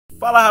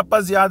Fala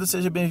rapaziada,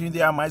 seja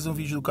bem-vindo a mais um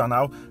vídeo do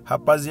canal.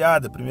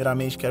 Rapaziada,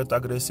 primeiramente quero estar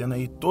agradecendo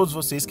aí todos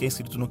vocês que é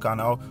inscrito no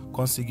canal.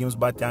 Conseguimos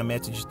bater a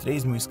meta de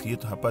 3.000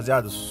 inscritos.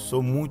 Rapaziada,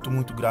 sou muito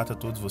grato a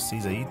todos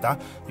vocês aí, tá?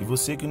 E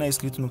você que não é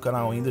inscrito no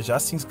canal ainda, já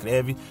se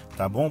inscreve,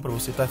 tá bom? Pra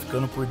você estar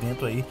ficando por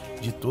dentro aí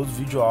de todo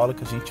vídeo aula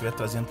que a gente estiver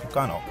trazendo pro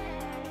canal.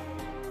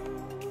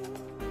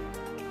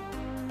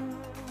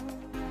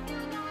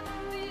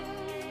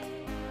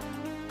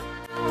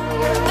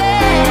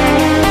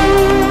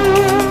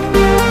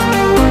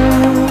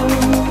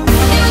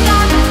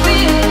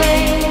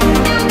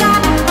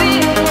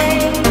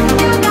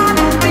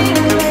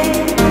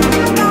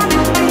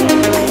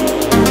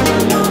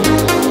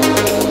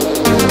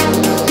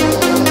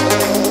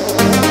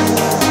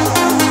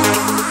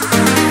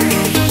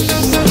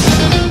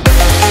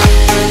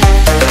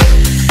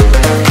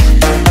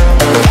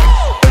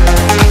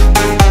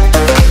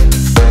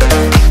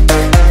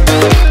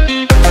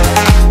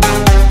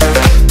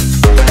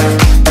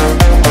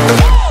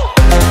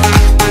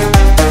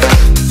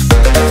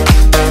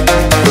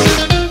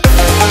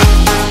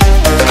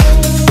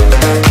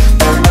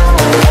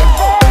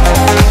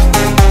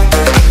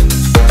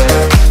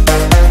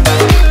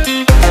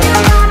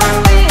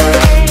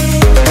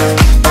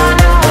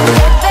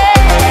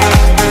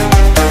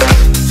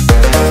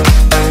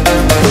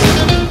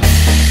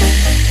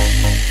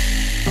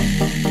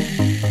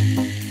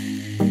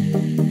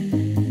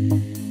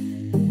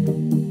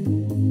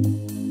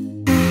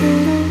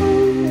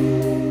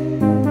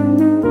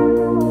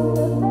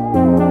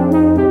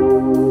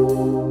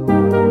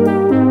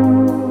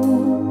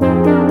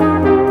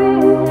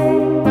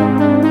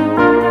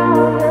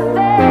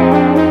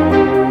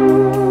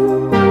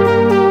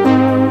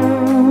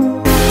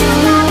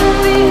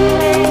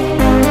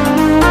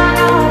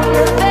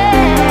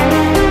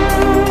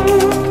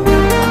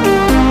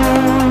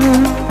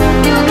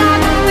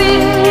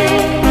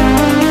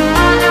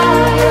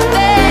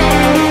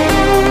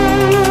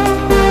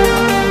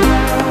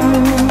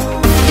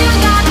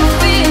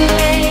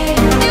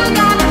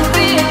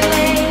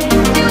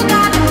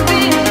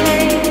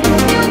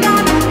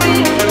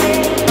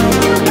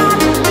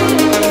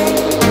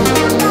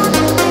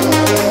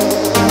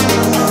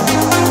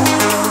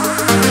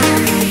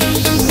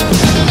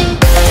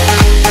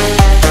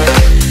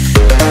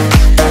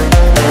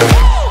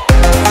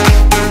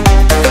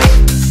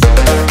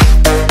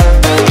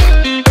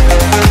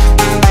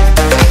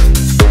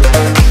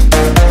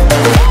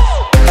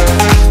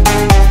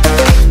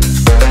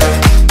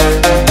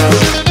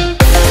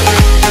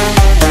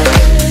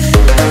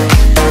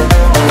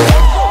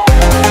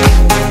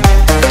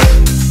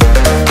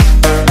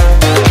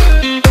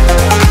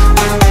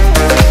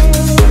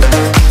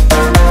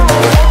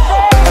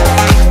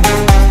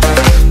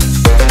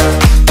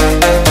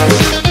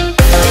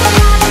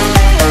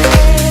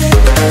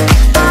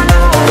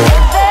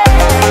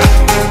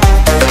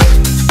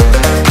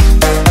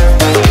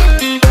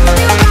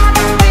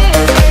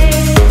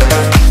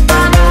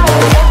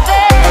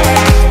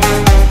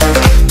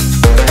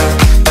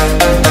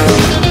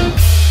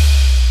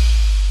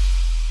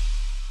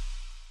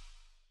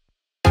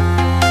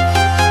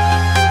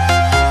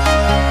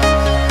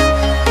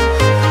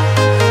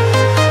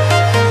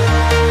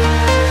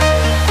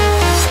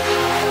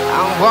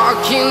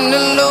 Walking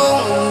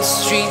alone, the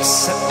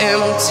streets are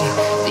empty.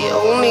 The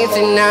only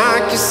thing I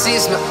can see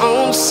is my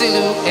own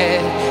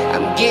silhouette.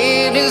 I'm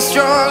getting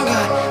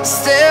stronger,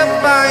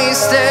 step by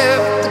step.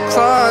 The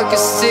clock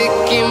is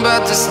ticking,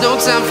 but there's no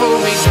time for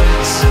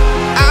regrets.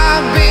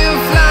 I've been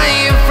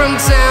flying from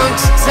town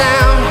to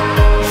town,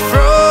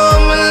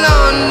 from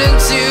London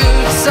to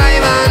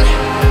Taiwan.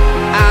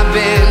 I've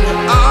been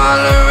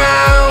all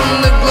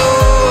around the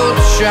globe,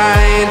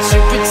 trying to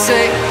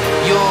protect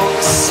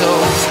your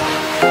soul.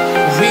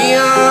 We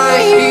are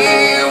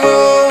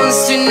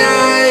heroes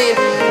tonight.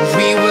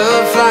 We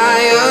will fly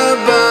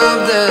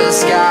above the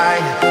sky.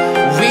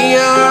 We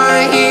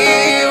are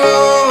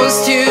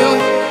heroes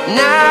tonight.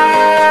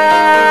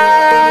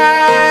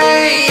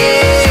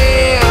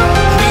 Yeah.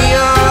 We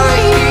are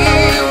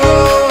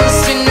heroes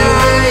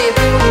tonight.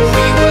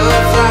 We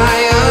will fly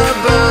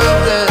above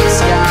the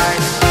sky.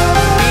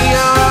 We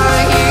are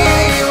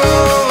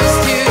heroes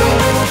tonight.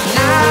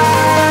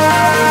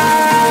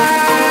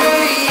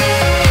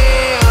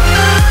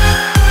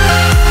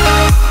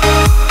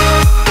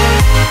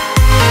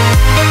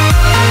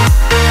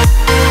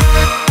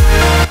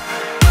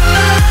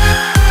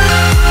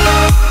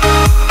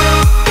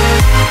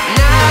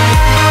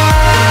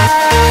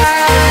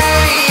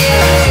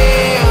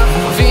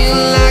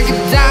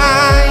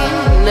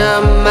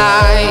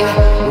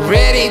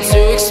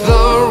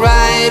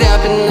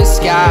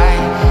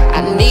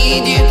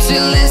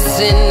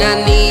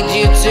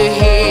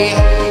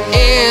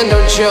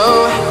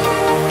 Show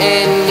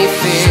any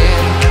fear.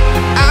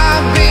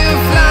 I've been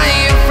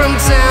flying from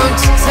town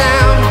to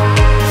town,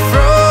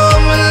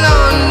 from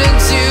London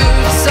to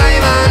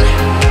Taiwan.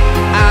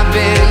 I've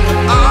been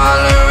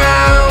all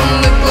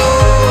around the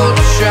globe,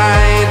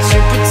 trying to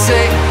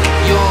protect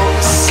your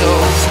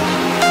soul.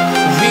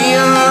 We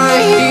are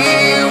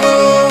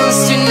heroes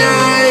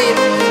tonight.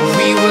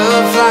 We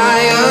will fly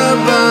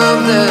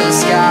above the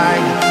sky.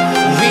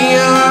 We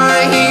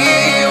are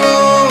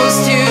heroes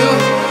tonight,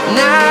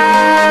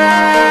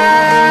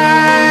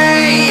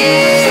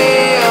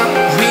 yeah.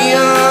 We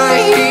are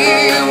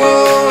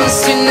heroes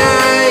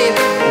tonight.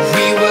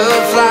 We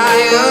will fly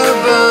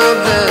above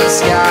the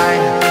sky.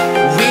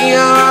 We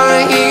are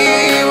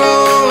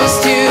heroes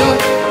tonight.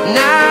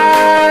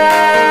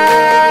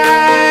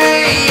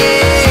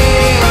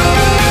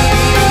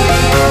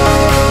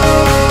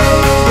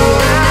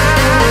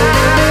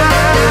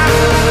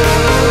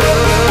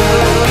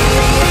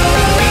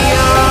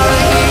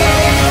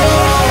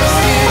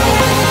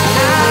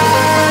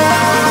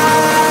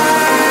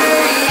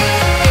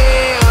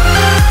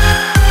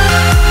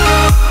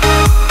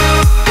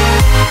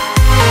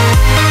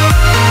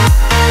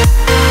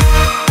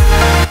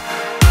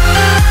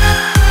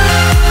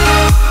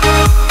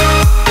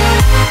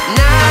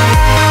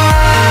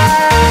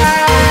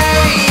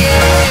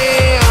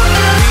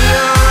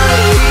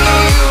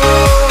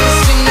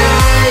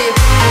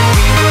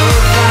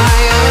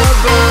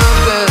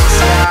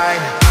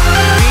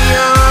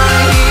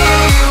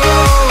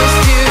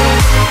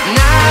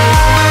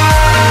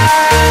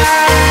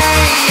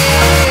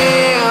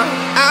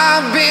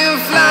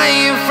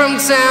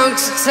 Town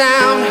to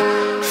town,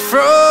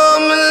 from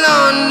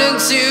London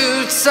to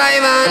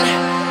Taiwan.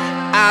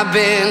 I've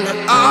been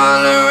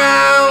all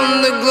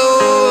around the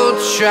globe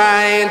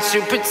trying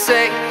to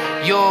protect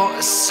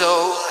your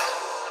soul.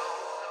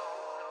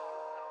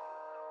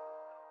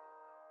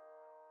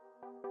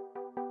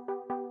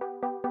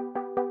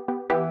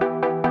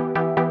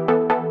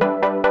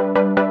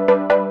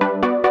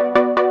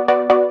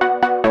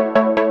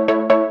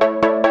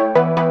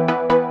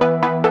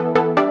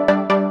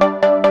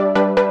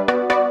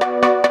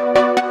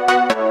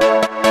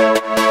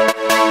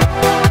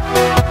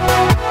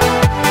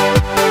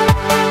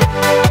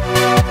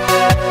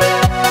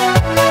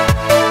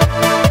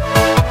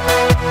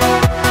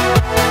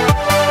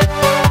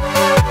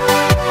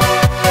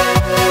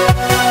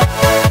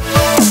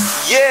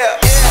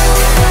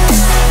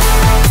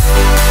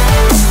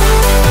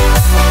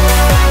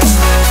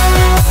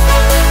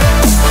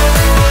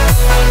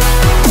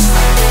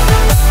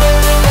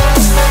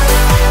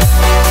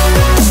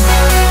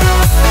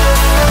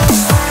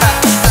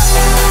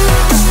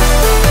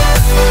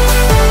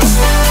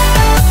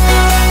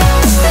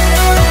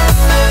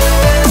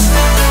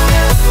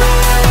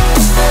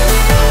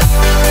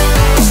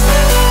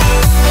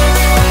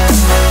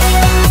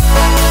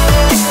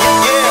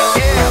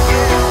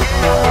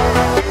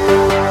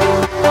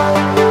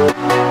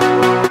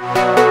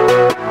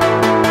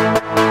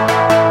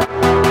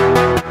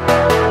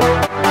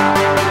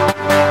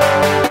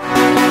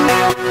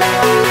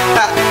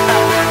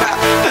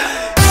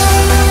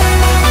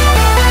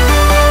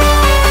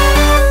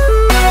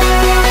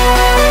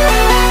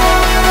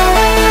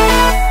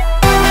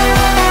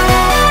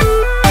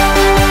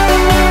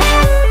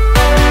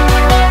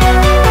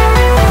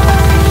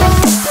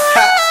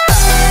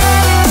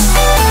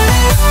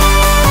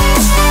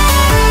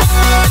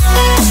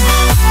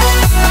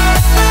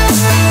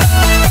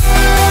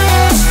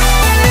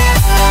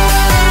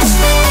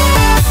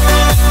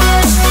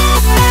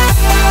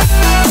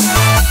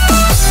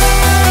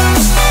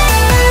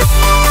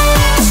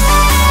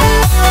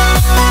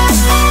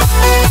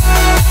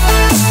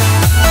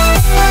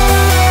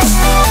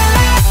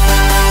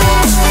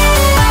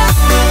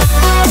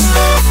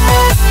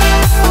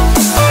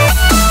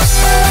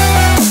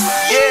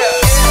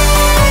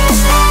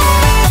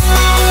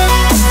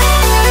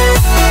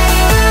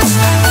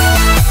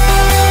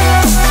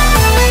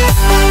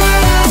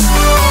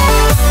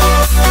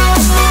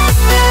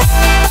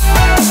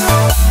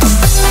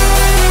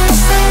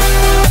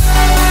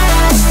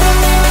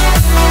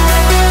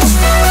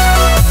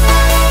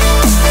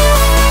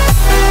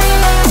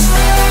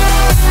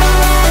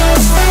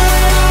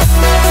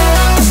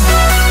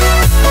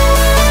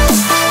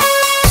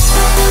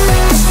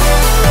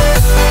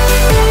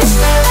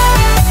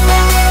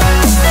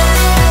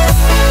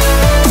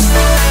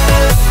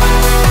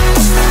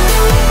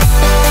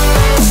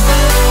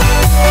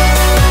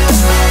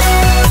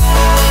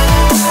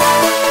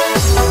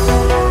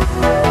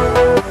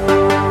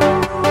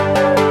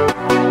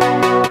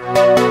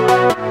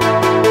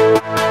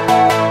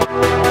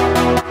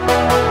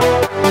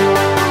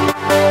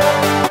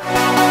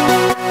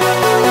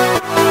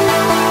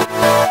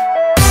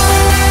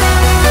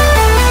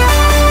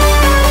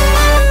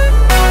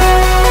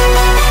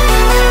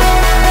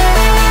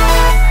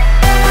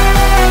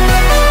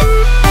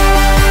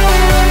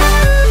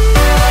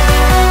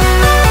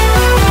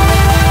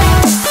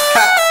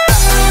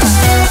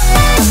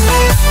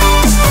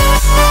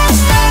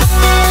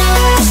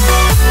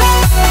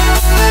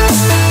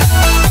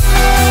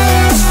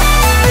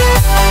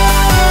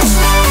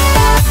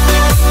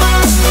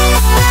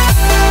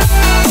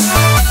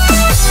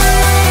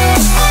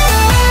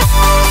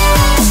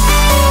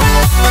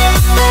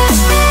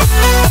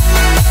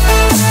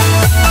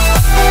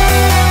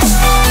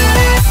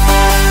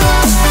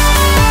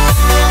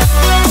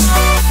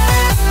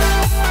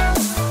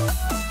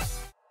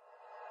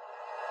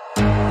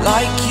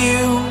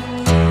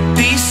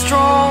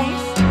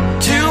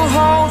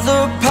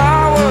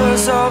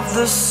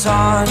 the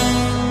sun.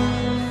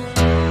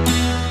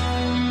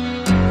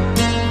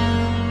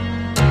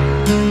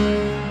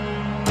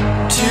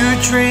 To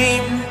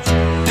dream,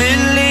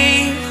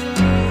 believe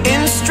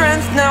in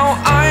strength.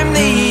 Now I'm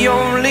the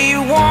only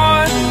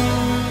one,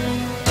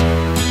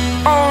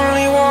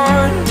 only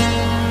one.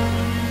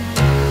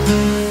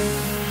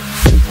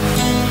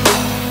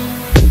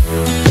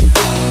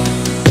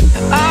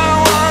 I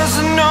was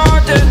an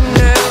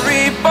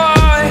ordinary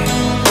boy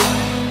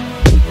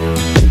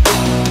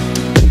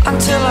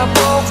until I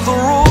broke the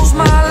rules.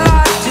 My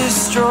life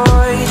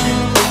destroyed,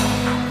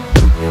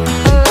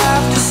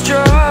 life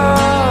destroyed.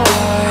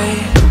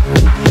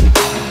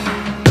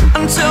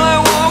 Until I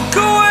walk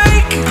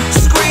awake,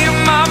 scream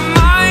my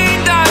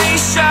mind, I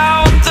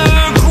shout, the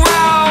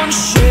ground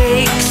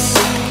shakes.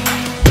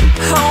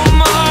 How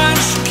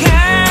much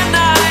can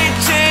I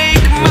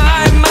take?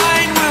 My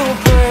mind will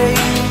break.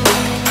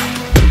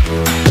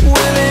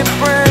 Will it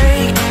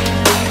break?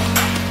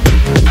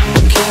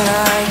 Can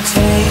I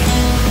take?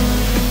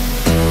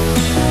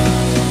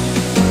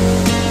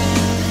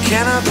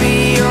 Can I be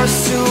your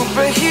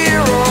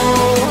superhero?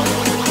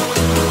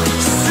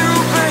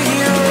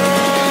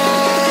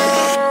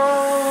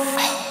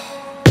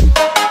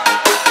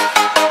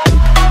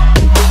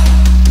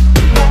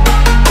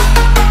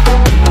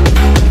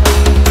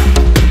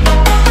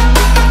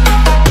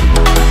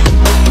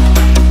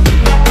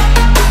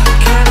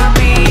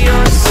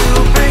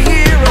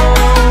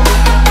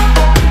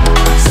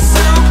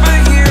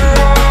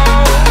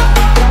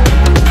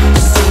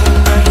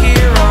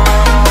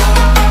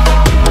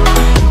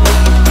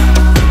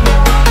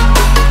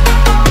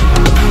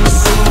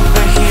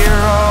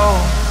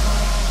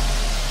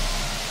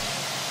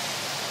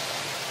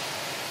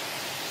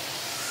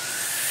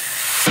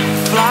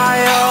 Fly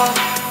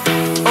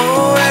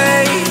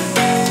away.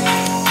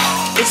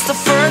 It's the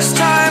first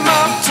time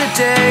of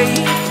today.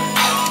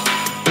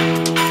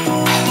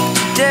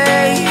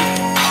 Today.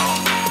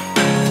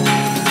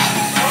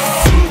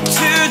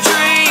 To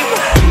dream,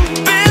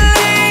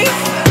 believe.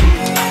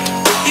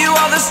 You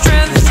are the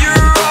strength,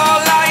 you're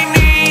all I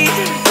need.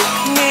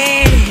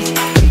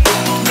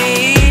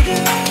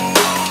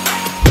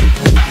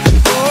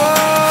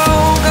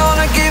 Oh,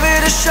 gonna give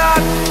it a shot.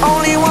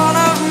 Only one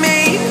of me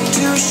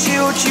to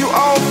shield you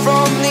all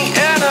from the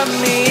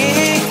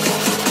enemy.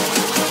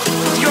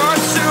 You're a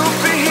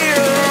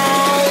superhero.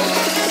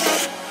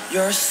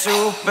 You're a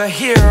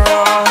superhero.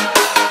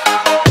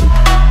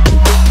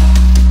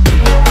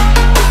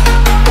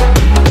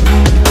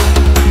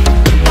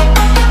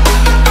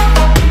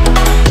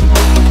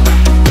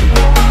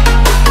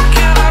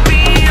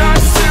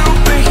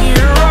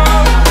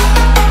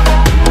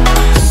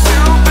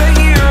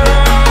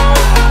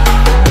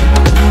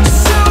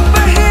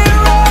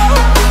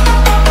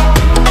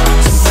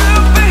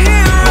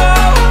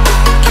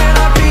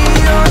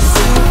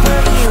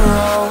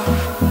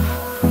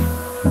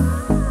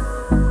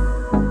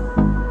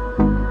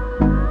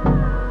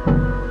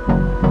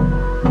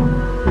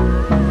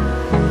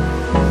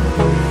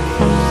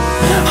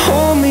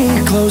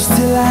 Close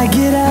till I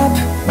get up.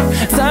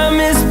 Time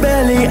is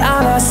barely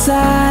on our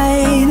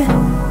side.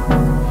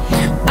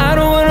 I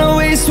don't wanna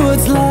waste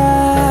what's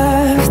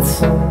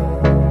left.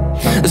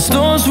 The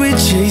storms we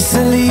chase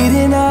are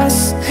leading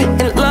us,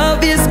 and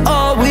love is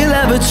all we'll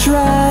ever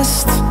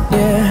trust.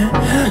 Yeah,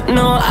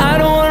 no, I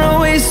don't wanna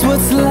waste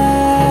what's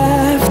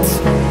left.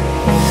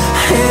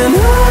 And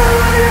on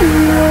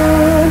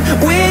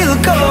we'll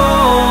go,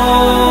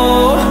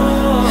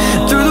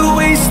 through the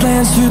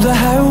wastelands, through the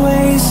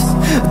highways,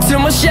 till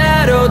my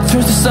shadow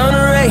turns to sun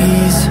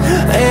rays.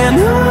 And